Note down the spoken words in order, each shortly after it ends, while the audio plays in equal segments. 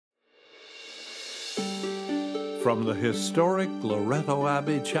from the historic Loretto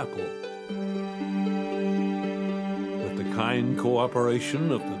Abbey Chapel, with the kind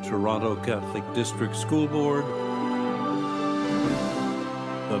cooperation of the Toronto Catholic District School Board,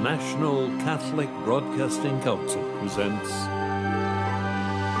 the National Catholic Broadcasting Council presents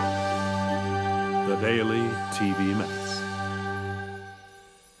the Daily TV Mass.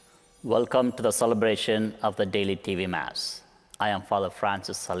 Welcome to the celebration of the Daily TV Mass. I am Father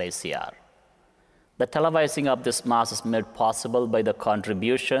Francis Salasiar. The televising of this Mass is made possible by the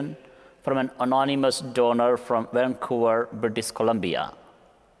contribution from an anonymous donor from Vancouver, British Columbia.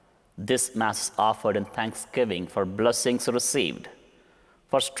 This Mass is offered in thanksgiving for blessings received,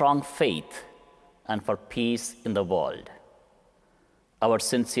 for strong faith, and for peace in the world. Our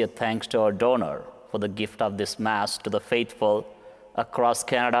sincere thanks to our donor for the gift of this Mass to the faithful across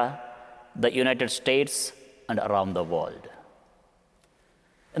Canada, the United States, and around the world.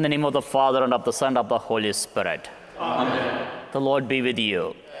 In the name of the Father, and of the Son, and of the Holy Spirit. Amen. The Lord be with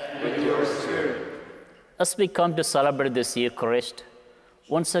you. And with your spirit. As we come to celebrate this Eucharist,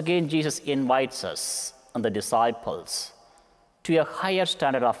 once again Jesus invites us and the disciples to a higher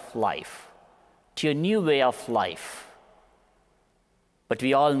standard of life, to a new way of life. But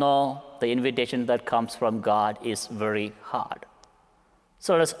we all know the invitation that comes from God is very hard.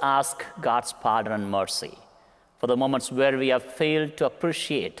 So let us ask God's pardon and mercy for the moments where we have failed to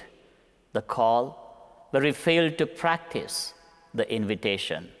appreciate the call, where we failed to practice the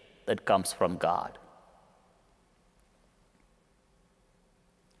invitation that comes from God.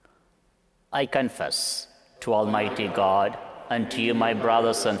 I confess to Almighty God and to you, my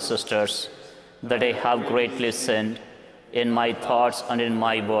brothers and sisters, that I have greatly sinned in my thoughts and in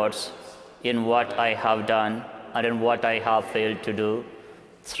my words, in what I have done and in what I have failed to do,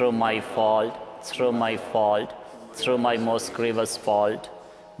 through my most grievous fault.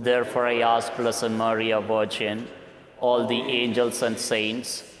 Therefore I ask Blessed Mary, our Virgin, all the angels and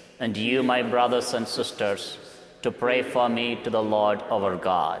saints, and you, my brothers and sisters, to pray for me to the Lord our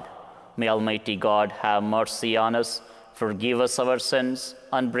God. May Almighty God have mercy on us, forgive us our sins,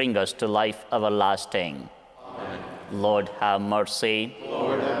 and bring us to life everlasting. Amen. Lord, have mercy.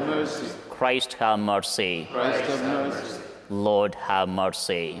 Lord, have mercy. Christ, have mercy. Christ, have mercy. Lord, have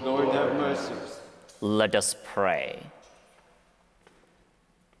mercy. Lord, have mercy. Let us pray.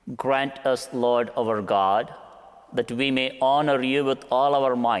 Grant us, Lord our God, that we may honor you with all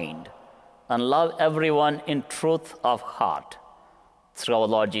our mind and love everyone in truth of heart. Through our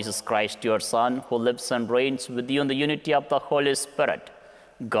Lord Jesus Christ, your Son, who lives and reigns with you in the unity of the Holy Spirit,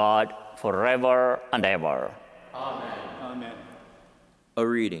 God, forever and ever. Amen. Amen. A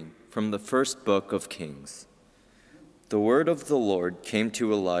reading from the first book of Kings. The word of the Lord came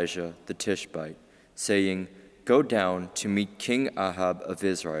to Elijah the Tishbite, saying, "Go down to meet King Ahab of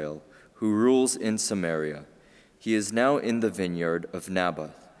Israel, who rules in Samaria. He is now in the vineyard of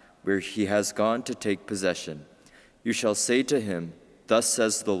Naboth, where he has gone to take possession. You shall say to him, 'Thus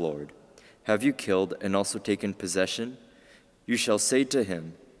says the Lord, have you killed and also taken possession?' You shall say to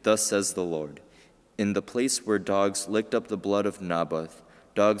him, 'Thus says the Lord, in the place where dogs licked up the blood of Naboth,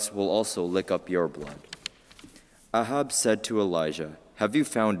 dogs will also lick up your blood.'" Ahab said to Elijah, "Have you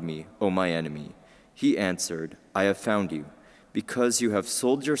found me, O my enemy?" He answered, "I have found you, because you have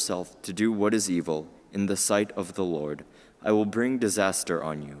sold yourself to do what is evil in the sight of the Lord. I will bring disaster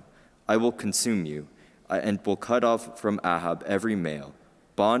on you. I will consume you, and will cut off from Ahab every male,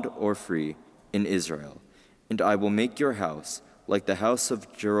 bond or free, in Israel. And I will make your house like the house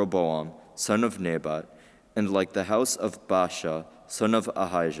of Jeroboam, son of Nebat, and like the house of Baasha, son of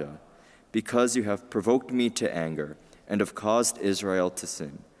Ahijah, because you have provoked me to anger and have caused Israel to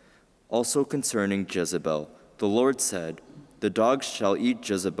sin. Also concerning Jezebel, the Lord said, 'The dogs shall eat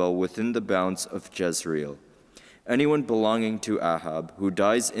Jezebel within the bounds of Jezreel. Anyone belonging to Ahab who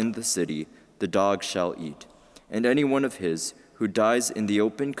dies in the city, the dog shall eat. And any one of his who dies in the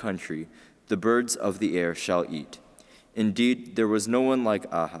open country, the birds of the air shall eat.' Indeed, there was no one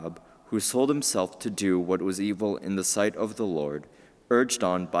like Ahab, who sold himself to do what was evil in the sight of the Lord, urged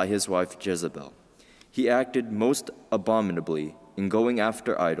on by his wife Jezebel. He acted most abominably in going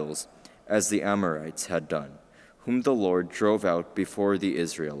after idols, as the Amorites had done, whom the Lord drove out before the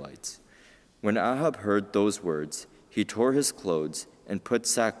Israelites. When Ahab heard those words, he tore his clothes and put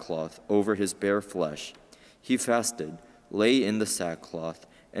sackcloth over his bare flesh. He fasted, lay in the sackcloth,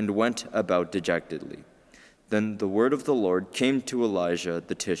 and went about dejectedly. Then the word of the Lord came to Elijah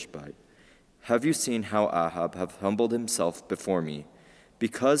the Tishbite. "Have you seen how Ahab hath humbled himself before me?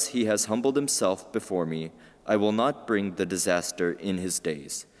 Because he has humbled himself before me, I will not bring the disaster in his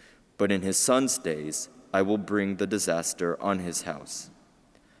days, but in his son's days I will bring the disaster on his house."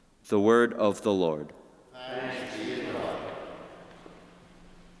 The word of the Lord.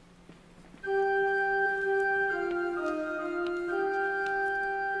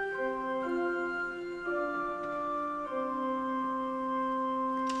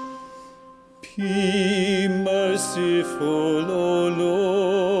 Be merciful, O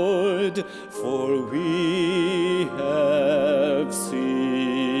Lord, for we have sinned.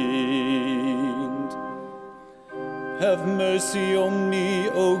 Have mercy on me,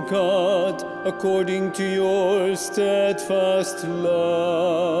 O God, according to your steadfast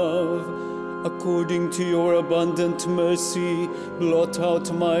love. According to your abundant mercy, blot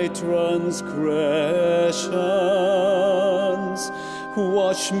out my transgressions.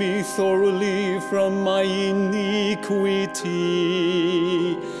 Wash me thoroughly from my iniquity,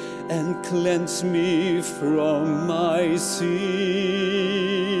 and cleanse me from my sin.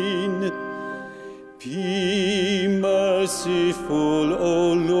 Be merciful,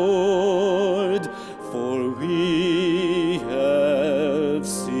 O Lord, for we have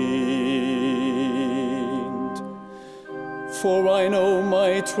sinned. For I know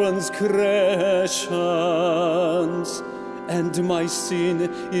my transgressions, and my sin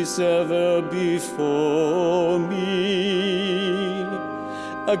is ever before me.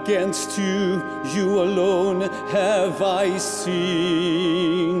 Against you, you alone have I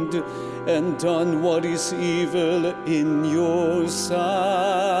sinned, and done what is evil in your sight.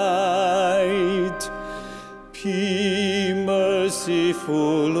 Be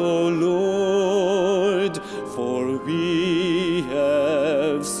merciful, O Lord, for we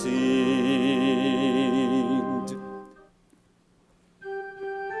have sinned.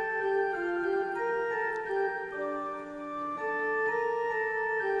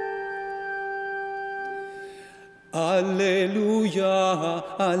 Alleluia,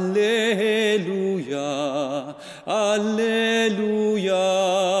 alleluia, alleluia,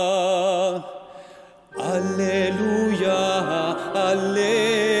 alleluia,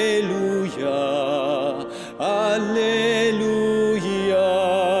 alleluia, alleluia.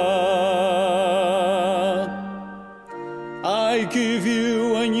 I give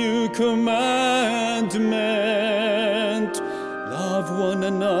you a new commandment: love one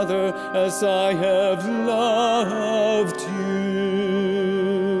another as I have loved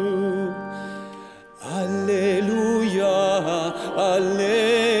you. Alleluia,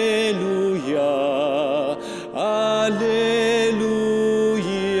 alleluia, alleluia.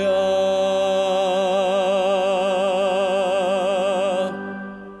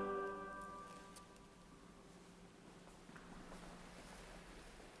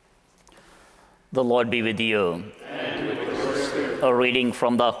 The Lord be with you. A reading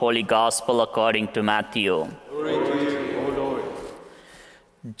from the Holy Gospel according to Matthew. Glory to you, O Lord.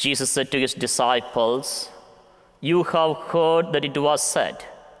 Jesus said to his disciples, "You have heard that it was said,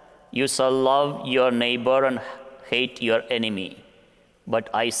 'You shall love your neighbor and hate your enemy.' But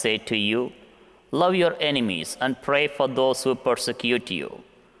I say to you, love your enemies and pray for those who persecute you,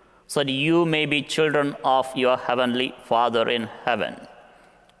 so that you may be children of your heavenly Father in heaven.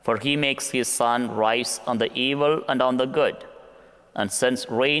 For he makes his sun rise on the evil and on the good, and sends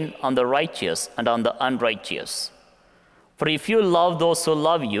rain on the righteous and on the unrighteous. For if you love those who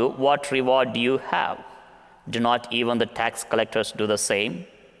love you, what reward do you have? Do not even the tax collectors do the same?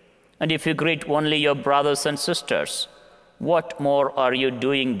 And if you greet only your brothers and sisters, what more are you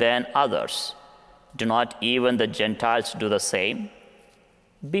doing than others? Do not even the Gentiles do the same?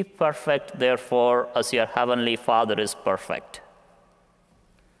 Be perfect, therefore, as your heavenly Father is perfect."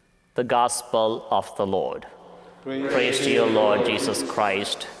 The Gospel of the Lord. Praise to you, Lord Jesus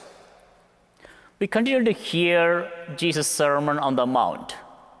Christ. We continue to hear Jesus' Sermon on the Mount.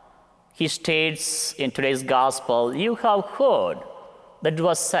 He states in today's Gospel, "You have heard that it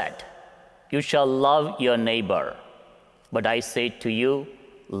was said, 'You shall love your neighbor.' But I say to you,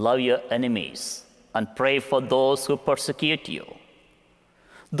 love your enemies and pray for those who persecute you."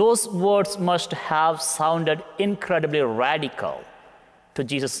 Those words must have sounded incredibly radical to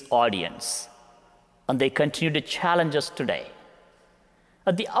Jesus' audience, and they continue to challenge us today.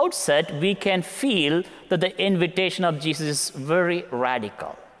 At the outset, we can feel that the invitation of Jesus is very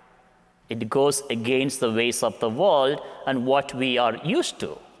radical. It goes against the ways of the world and what we are used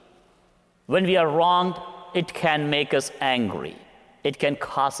to. When we are wronged, it can make us angry. It can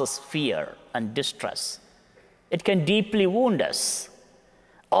cause us fear and distress. It can deeply wound us.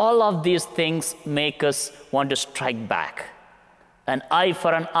 All of these things make us want to strike back. An eye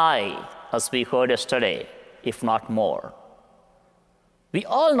for an eye, as we heard yesterday, if not more. We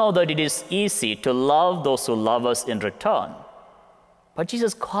all know that it is easy to love those who love us in return. But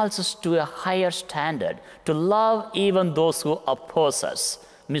Jesus calls us to a higher standard, to love even those who oppose us,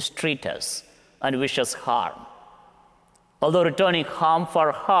 mistreat us, and wishes harm. Although returning harm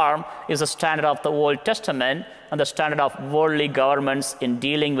for harm is a standard of the Old Testament and the standard of worldly governments in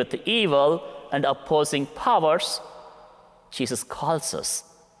dealing with evil and opposing powers, Jesus calls us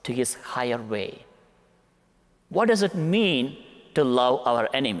to his higher way. What does it mean to love our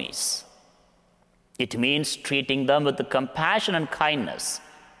enemies? It means treating them with compassion and kindness,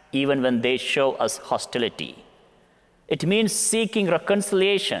 even when they show us hostility. It means seeking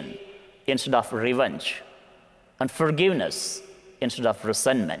reconciliation instead of revenge, and forgiveness instead of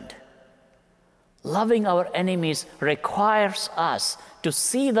resentment. Loving our enemies requires us to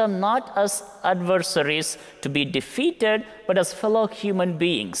see them not as adversaries to be defeated, but as fellow human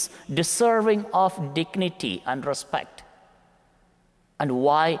beings, deserving of dignity and respect. And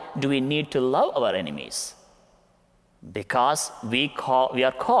why do we need to love our enemies? Because we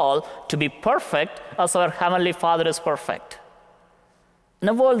are called to be perfect as our Heavenly Father is perfect. In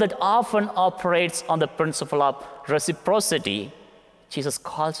a world that often operates on the principle of reciprocity, Jesus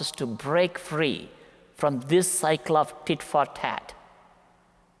calls us to break free from this cycle of tit for tat.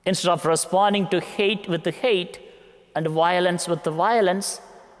 Instead of responding to hate with the hate and violence with the violence,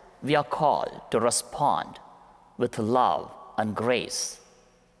 we are called to respond with love and grace.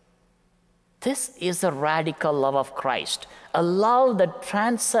 This is the radical love of Christ, a love that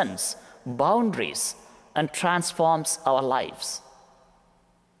transcends boundaries and transforms our lives.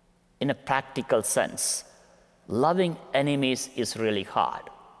 In a practical sense, loving enemies is really hard.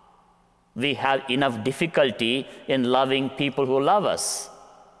 We have enough difficulty in loving people who love us.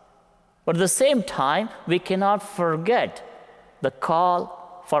 But at the same time, we cannot forget the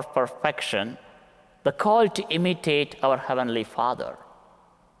call for perfection, the call to imitate our Heavenly Father,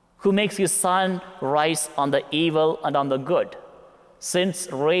 who makes his sun rise on the evil and on the good,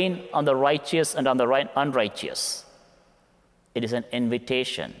 sends rain on the righteous and on the unrighteous. It is an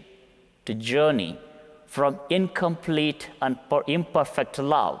invitation to journey from incomplete and imperfect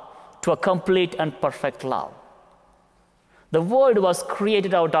love to a complete and perfect love. The world was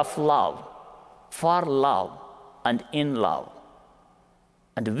created out of love, for love, and in love.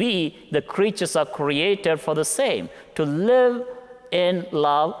 And we, the creatures, are created for the same, to live in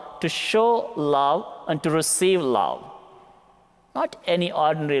love, to show love, and to receive love. Not any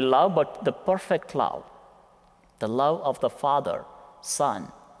ordinary love, but the perfect love, the love of the Father,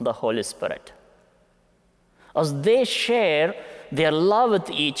 Son, and the Holy Spirit. As they share their love with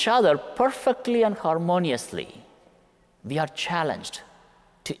each other perfectly and harmoniously, we are challenged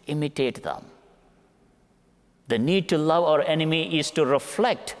to imitate them. The need to love our enemy is to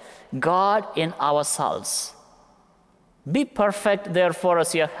reflect God in ourselves. Be perfect, therefore,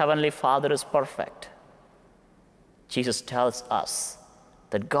 as your Heavenly Father is perfect. Jesus tells us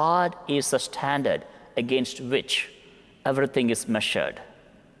that God is the standard against which everything is measured.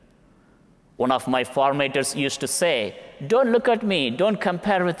 One of my formators used to say, "Don't look at me, don't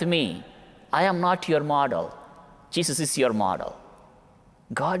compare with me. I am not your model. Jesus is your model.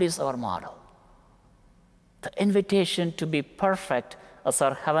 God is our model." The invitation to be perfect as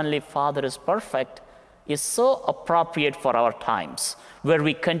our Heavenly Father is perfect is so appropriate for our times, where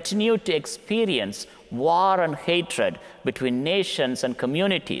we continue to experience war and hatred between nations and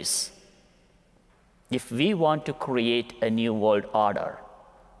communities. If we want to create a new world order,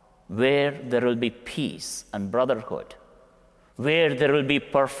 where there will be peace and brotherhood, where there will be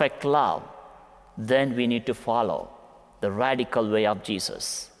perfect love, then we need to follow the radical way of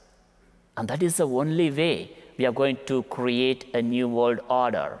Jesus. And that is the only way we are going to create a new world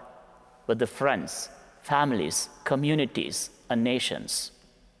order with the friends, families, communities, and nations.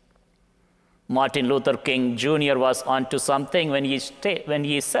 Martin Luther King Jr. was onto something when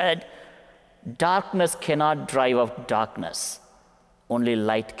he said, "Darkness cannot drive out darkness. Only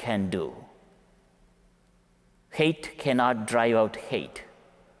light can do. Hate cannot drive out hate.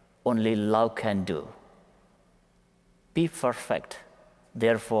 Only love can do. Be perfect,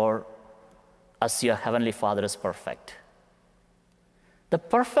 therefore, as your Heavenly Father is perfect." The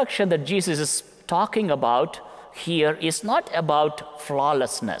perfection that Jesus is talking about here is not about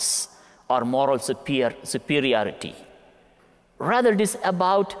flawlessness or moral superiority. Rather, it is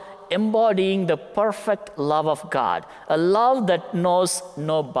about embodying the perfect love of God, a love that knows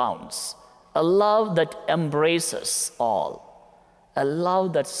no bounds, a love that embraces all, a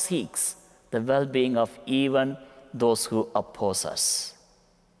love that seeks the well-being of even those who oppose us.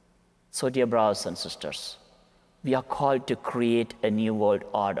 So, dear brothers and sisters, we are called to create a new world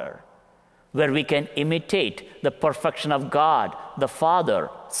order where we can imitate the perfection of God, the Father,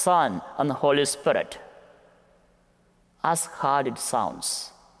 Son, and the Holy Spirit. As hard it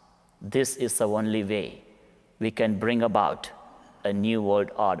sounds, this is the only way we can bring about a new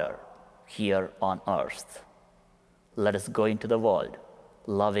world order here on earth. Let us go into the world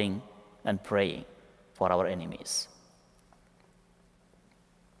loving and praying for our enemies.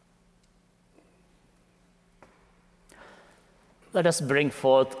 Let us bring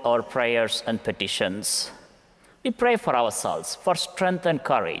forth our prayers and petitions. We pray for ourselves, for strength and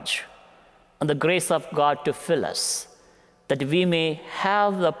courage, and the grace of God to fill us, that we may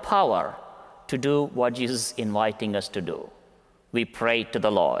have the power to do what Jesus is inviting us to do. We pray to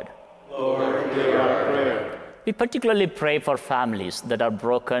the Lord. Lord, hear our prayer. We particularly pray for families that are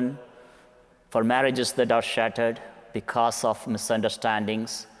broken, for marriages that are shattered because of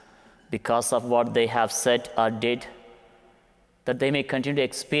misunderstandings, because of what they have said or did, that they may continue to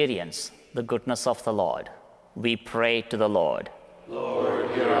experience the goodness of the Lord. We pray to the Lord.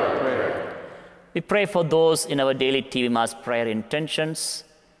 Lord, hear our prayer. We pray for those in our daily TV Mass prayer intentions,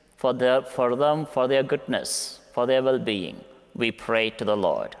 for them, for their goodness, for their well-being. We pray to the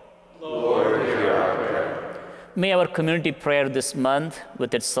Lord. Lord, hear our prayer. May our community prayer this month,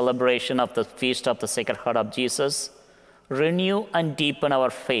 with its celebration of the Feast of the Sacred Heart of Jesus, renew and deepen our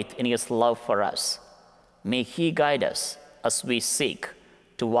faith in His love for us. May He guide us as we seek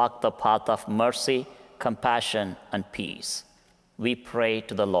to walk the path of mercy, compassion, and peace. We pray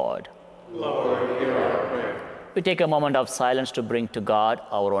to the Lord. Lord, hear our prayer. We take a moment of silence to bring to God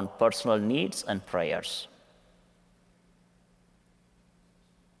our own personal needs and prayers.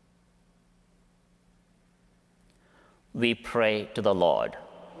 We pray to the Lord.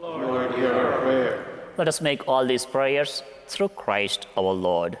 Lord, hear our prayer. Let us make all these prayers through Christ our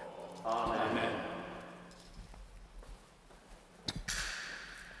Lord. Amen.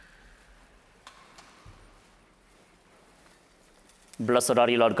 Blessed are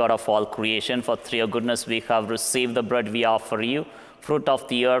you, Lord God of all creation, for through your goodness we have received the bread we offer you, fruit of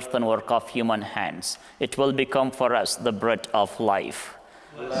the earth and work of human hands. It will become for us the bread of life.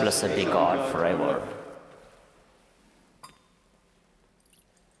 Blessed be God forever.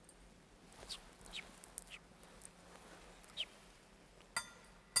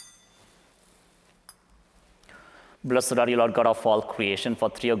 Blessed are you, Lord God of all creation, for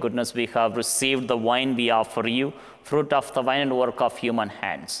through your goodness we have received the wine we offer you, fruit of the vine and work of human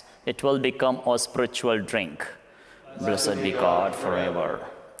hands. It will become our spiritual drink. Blessed be God forever.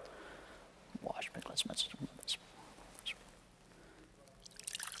 Wash me, cleanse me.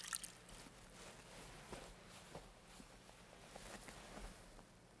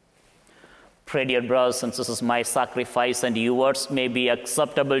 Pray, dear brothers and sisters, my sacrifice and yours may be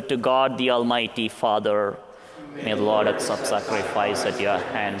acceptable to God, the Almighty Father. May the Lord accept sacrifice at your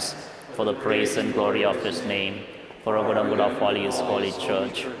hands for the praise and glory of His name, for the good and good of all His holy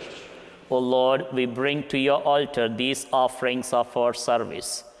church. O Lord, we bring to your altar these offerings of our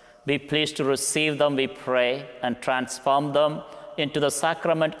service. Be pleased to receive them, we pray, and transform them into the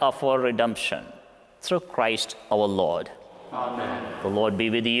sacrament of our redemption. Through Christ our Lord. Amen. The Lord be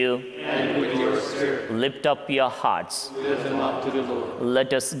with you. And with your spirit. Lift up your hearts. Lift them up to the Lord.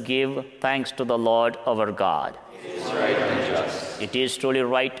 Let us give thanks to the Lord our God. It is right and just. It is truly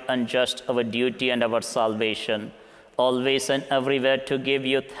right and just, our duty and our salvation, always and everywhere to give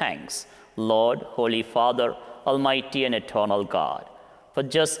you thanks, Lord, Holy Father, Almighty and eternal God. For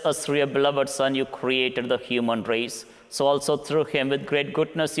just as through your beloved Son you created the human race, so also through him with great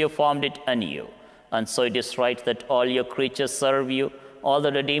goodness you formed it anew. And so it is right that all your creatures serve you, all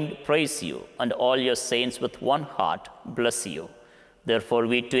the redeemed praise you, and all your saints with one heart bless you. Therefore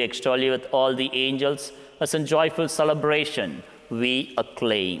we too extol you with all the angels, as in joyful celebration we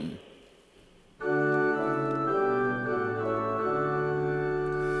acclaim.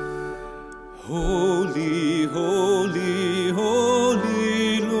 Holy, holy,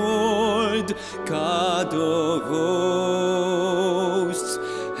 holy Lord, God of hosts,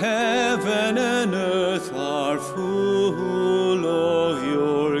 heaven and earth are full of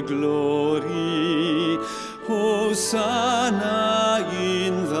your glory. Hosanna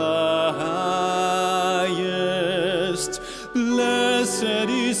in the highest. Blessed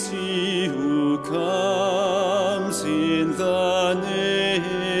is he who comes in the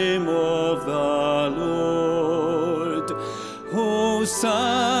name of the Lord.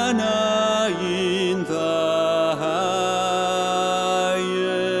 Hosanna in the highest.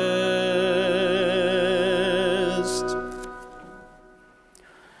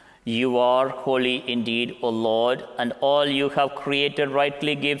 You are holy indeed, O Lord, and all you have created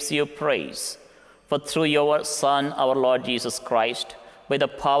rightly gives you praise. For through your Son, our Lord Jesus Christ, by the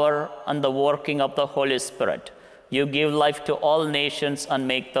power and the working of the Holy Spirit, you give life to all nations and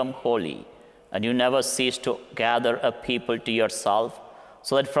make them holy. And you never cease to gather a people to yourself,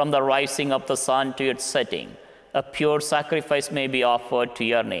 so that from the rising of the sun to its setting, a pure sacrifice may be offered to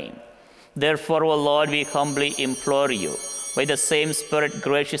your name. Therefore, O Lord, we humbly implore you, by the same Spirit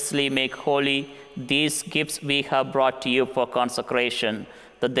graciously make holy these gifts we have brought to you for consecration,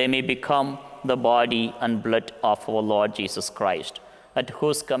 that they may become the body and blood of our Lord Jesus Christ, at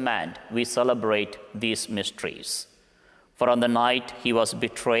whose command we celebrate these mysteries. For on the night he was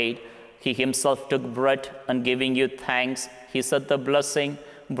betrayed, he himself took bread, and giving you thanks, he said the blessing,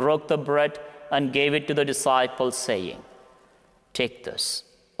 broke the bread, and gave it to the disciples, saying, "Take this,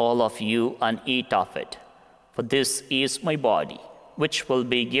 all of you, and eat of it, for this is my body, which will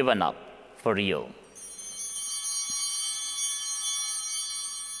be given up for you."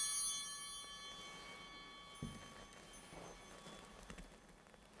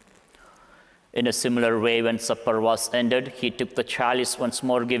 In a similar way, when supper was ended, he took the chalice once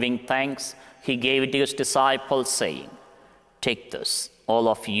more, giving thanks. He gave it to his disciples, saying, "Take this, all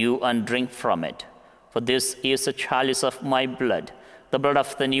of you, and drink from it. For this is the chalice of my blood, the blood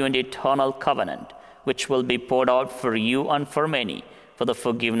of the new and eternal covenant, which will be poured out for you and for many for the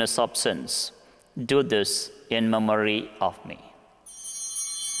forgiveness of sins. Do this in memory of me."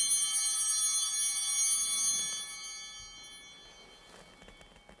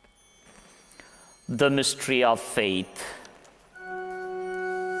 The mystery of faith.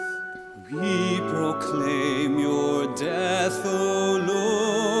 We proclaim your death, O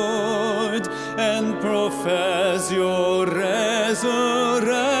Lord, and profess your resurrection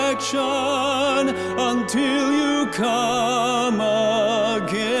until you come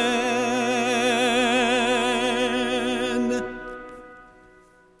again.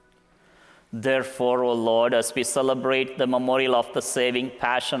 Therefore, O Lord, as we celebrate the memorial of the saving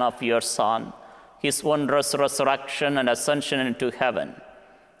passion of your Son, his wondrous resurrection and ascension into heaven,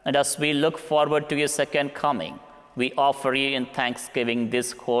 and as we look forward to his second coming, we offer you in thanksgiving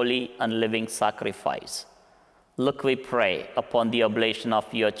this holy and living sacrifice. Look, we pray, upon the oblation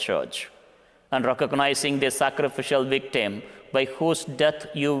of your church, and recognizing the sacrificial victim by whose death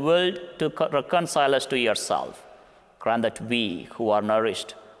you willed to reconcile us to yourself, grant that we, who are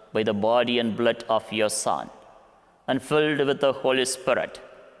nourished by the body and blood of your Son, and filled with the Holy Spirit,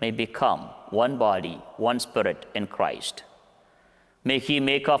 may become one body, one spirit in Christ. May he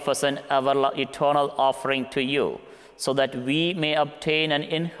make of us an eternal offering to you, so that we may obtain an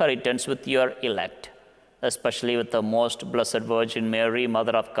inheritance with your elect, especially with the most blessed Virgin Mary,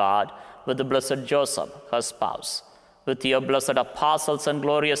 Mother of God, with the blessed Joseph, her spouse, with your blessed apostles and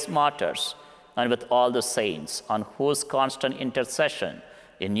glorious martyrs, and with all the saints, on whose constant intercession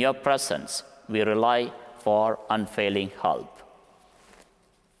in your presence we rely for unfailing help.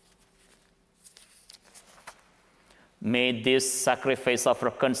 May this sacrifice of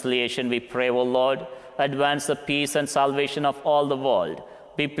reconciliation, we pray, O Lord, advance the peace and salvation of all the world.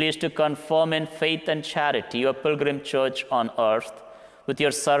 Be pleased to confirm in faith and charity your pilgrim church on earth, with your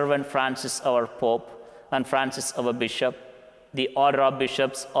servant Francis, our Pope, and Francis, our Bishop, the order of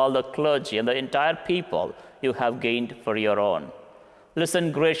bishops, all the clergy, and the entire people you have gained for your own.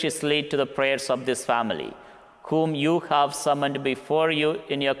 Listen graciously to the prayers of this family, whom you have summoned before you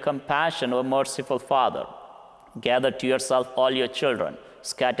in your compassion, O merciful Father. Gather to yourself all your children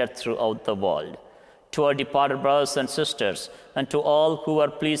scattered throughout the world. To our departed brothers and sisters, and to all who are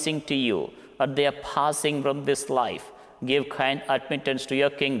pleasing to you at their passing from this life, give kind admittance to your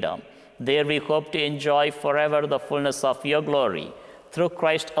kingdom. There we hope to enjoy forever the fullness of your glory. Through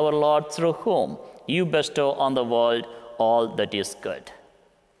Christ our Lord, through whom you bestow on the world all that is good.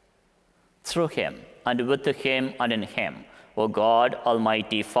 Through him, and with him, and in him, O God,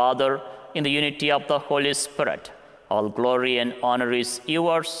 Almighty Father, in the unity of the Holy Spirit, all glory and honor is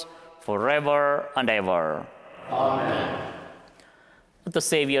yours forever and ever. Amen. At the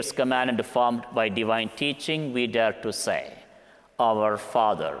Savior's command and formed by divine teaching, we dare to say, Our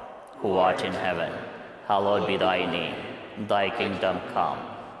Father, who art in heaven, hallowed be thy name. Thy kingdom come,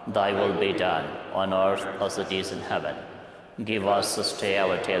 thy will be done, on earth as it is in heaven. Give us this day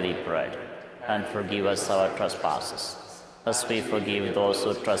our daily bread, and forgive us our trespasses, as we forgive those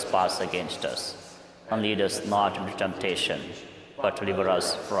who trespass against us. And lead us not into temptation, but deliver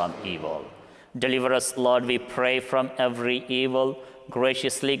us from evil. Deliver us, Lord, we pray, from every evil.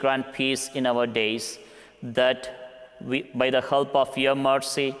 Graciously grant peace in our days, that we, by the help of your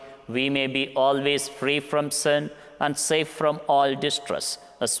mercy, we may be always free from sin and safe from all distress,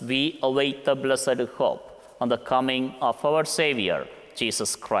 as we await the blessed hope on the coming of our Savior,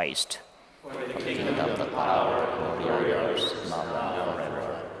 Jesus Christ. For the kingdom, the power, and the glory, yours, now and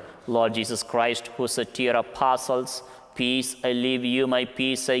forever. Lord Jesus Christ, who said to your apostles, Peace I leave you, my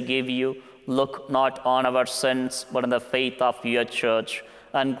peace I give you, look not on our sins, but on the faith of your church,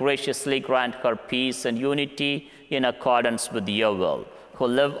 and graciously grant her peace and unity in accordance with your will, who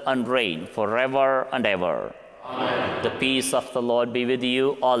live and reign forever and ever. Amen. The peace of the Lord be with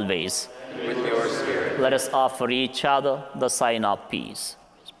you always. And with your spirit. Let us offer each other the sign of peace.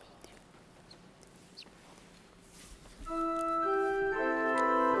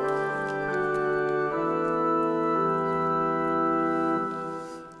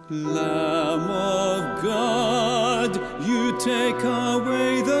 Lamb of God, you take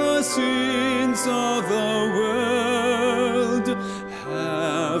away the sins of the world.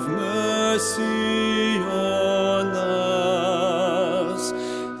 Have mercy on us.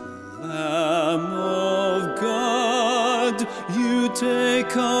 Lamb of God, you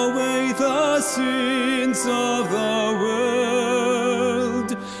take away the sins of the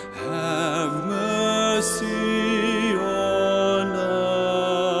world. Have mercy on us.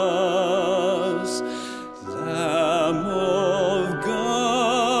 Lamb of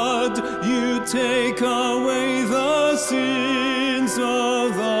God, you take away the sins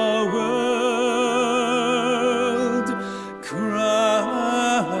of the world.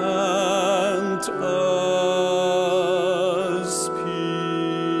 Grant us peace.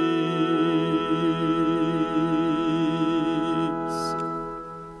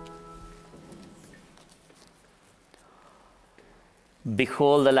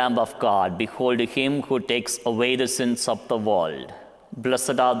 Behold the Lamb of God, behold him who takes away the sins of the world.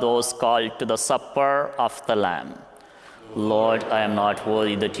 Blessed are those called to the supper of the Lamb. Lord, I am not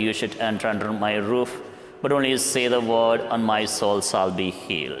worthy that you should enter under my roof, but only say the word, and my soul shall be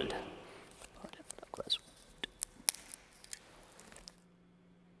healed.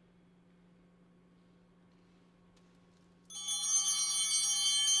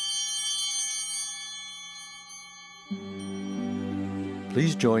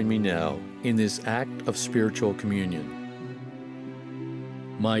 Please join me now in this act of spiritual communion.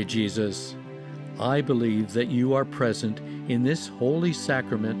 My Jesus, I believe that you are present in this holy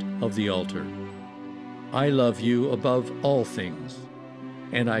sacrament of the altar. I love you above all things,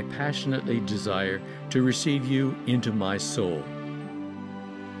 and I passionately desire to receive you into my soul.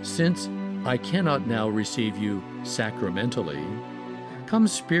 Since I cannot now receive you sacramentally, come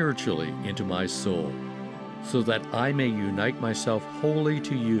spiritually into my soul, so that I may unite myself wholly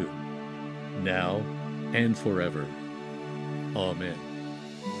to you, now and forever. Amen.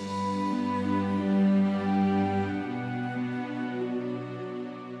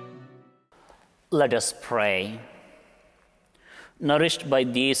 Let us pray. Nourished by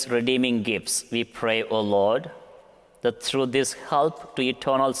these redeeming gifts, we pray, O Lord, that through this help to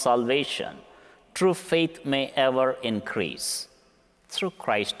eternal salvation, true faith may ever increase. Through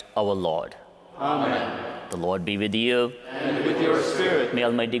Christ our Lord. Amen. The Lord be with you. And with your spirit. May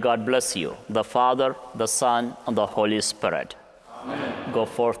Almighty God bless you, the Father, the Son, and the Holy Spirit. Amen. Go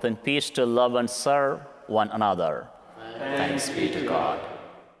forth in peace to love and serve one another. Thanks be to God.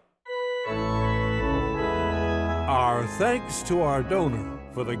 Our thanks to our donor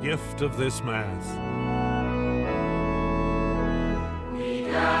for the gift of this Mass.